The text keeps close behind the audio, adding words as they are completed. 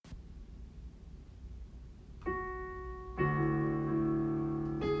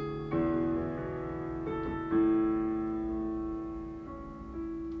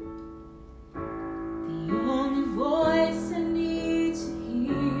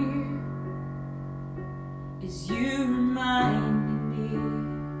as you remind me,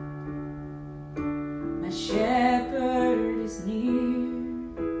 my shepherd is near.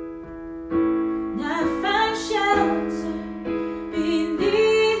 And I find shelter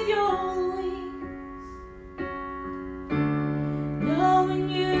beneath your wings, knowing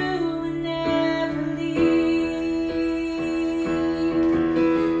you will never leave.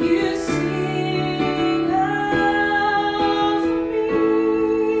 You sing over me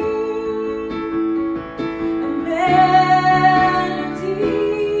a melody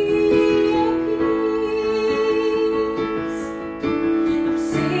of peace. I'm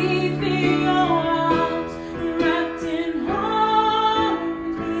safe in your arms, wrapped in harmony.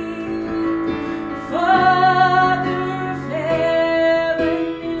 Father of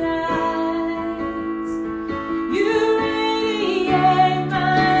heavenly lights, you radiate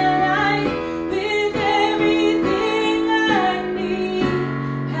my life with everything I need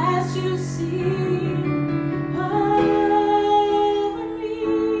as you sing over me.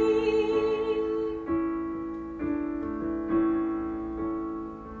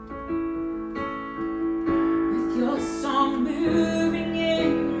 With your song moving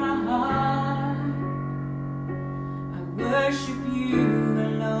in my heart, I worship you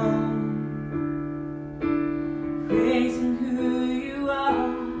alone, praising who you are.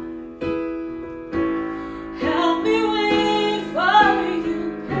 Help me wait for you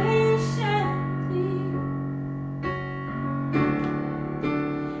patiently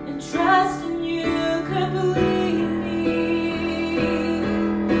and trust in you completely.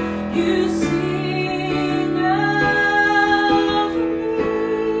 You sing over me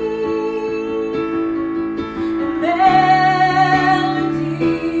a melody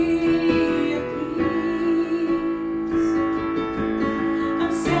of peace.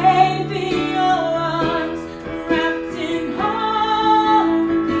 I'm safe in your arms, wrapped in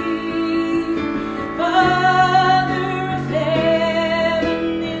harmony. Father of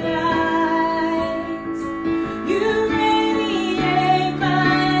heavenly lights, you radiate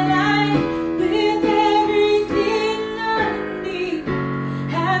my life with everything I need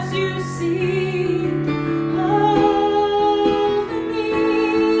as you sing over me.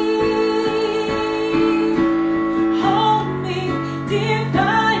 Hold me,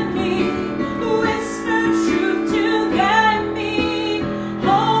 define me, whisper truth to guide me.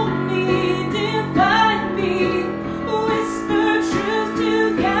 Hold me, define me, whisper truth to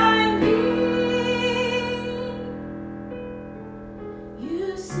guide me. You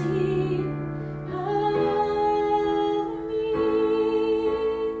sing over me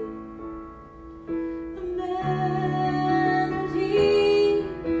a melody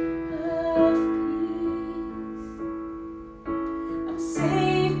of peace. I'm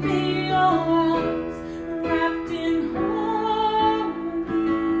safe in your arms, wrapped in harmony.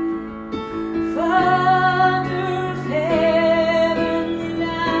 Father of heavenly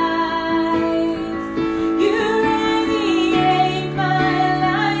lights, you radiate my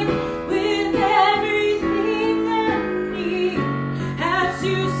life with everything I need as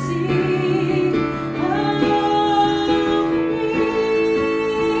you see